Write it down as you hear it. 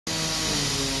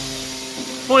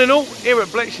Morning all, here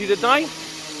at Bletchley today,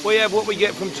 we have what we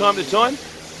get from time to time,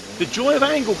 the joy of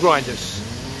angle grinders.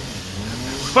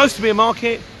 Supposed to be a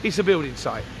market, it's a building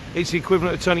site. It's the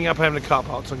equivalent of turning up and having a car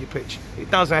parked on your pitch. It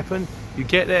does happen, you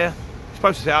get there, you're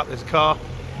supposed to set up, there's a car.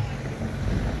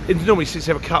 It normally sits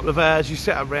there a couple of hours, you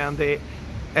set up around it,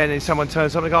 and then someone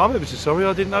turns up and go, I'm ever so sorry,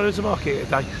 I didn't know there was a market here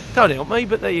today. Don't help me,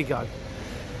 but there you go.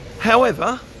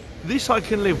 However, this I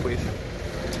can live with.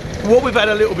 What we've had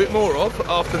a little bit more of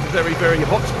after the very, very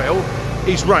hot spell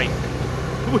is rain.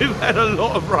 We've had a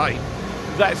lot of rain.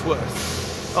 That's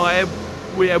worse.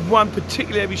 We had one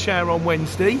particularly heavy shower on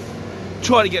Wednesday.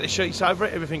 Tried to get the sheets over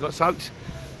it, everything got soaked.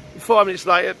 5 minutes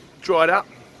later, dried up.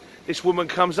 This woman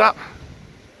comes up.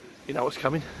 You know what's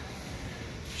coming.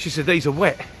 She said, these are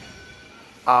wet.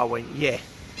 I went, yeah.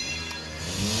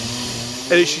 And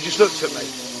then she just looked at me.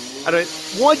 And I went,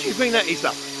 why do you think that is,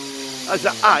 love? I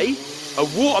said, A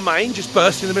water main just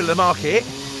burst in the middle of the market.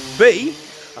 B,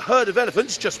 a herd of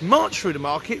elephants just marched through the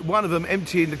market, one of them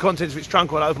emptying the contents of its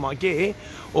trunk all over my gear.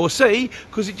 Or C,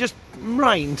 because it just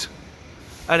rained.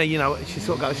 And then, you know, she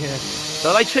sort of goes, yeah. So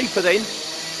are they cheaper then?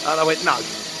 And I went, no,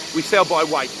 we sell by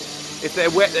weight. If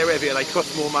they're wet, they're heavier, they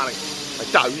cost more money.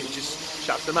 They don't, it just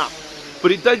shuts them up.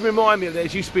 But it does remind me of there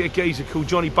used to be a geezer called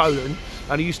Johnny Boland,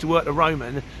 and he used to work the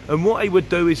Roman, and what he would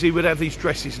do is he would have these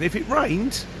dresses, and if it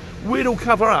rained, we'd all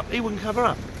cover up. He wouldn't cover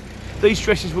up. These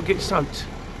dresses would get soaked.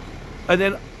 And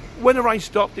then when the rain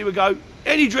stopped, he would go,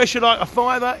 any dress you like a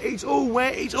 £5, it's all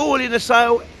wet, it's all in the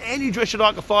sale, any dress you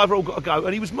like a £5, all got to go.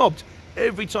 And he was mobbed.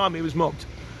 Every time he was mobbed.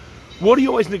 What he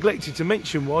always neglected to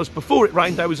mention was, before it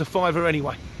rained, there was a £5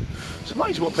 anyway. It's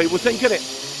amazing what people think, isn't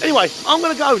it? Anyway, I'm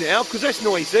going to go now, because that's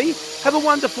noisy. Have a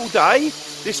wonderful day.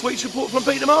 This week's report from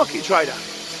Pete the Market Trader.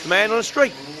 The man on the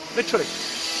street, literally.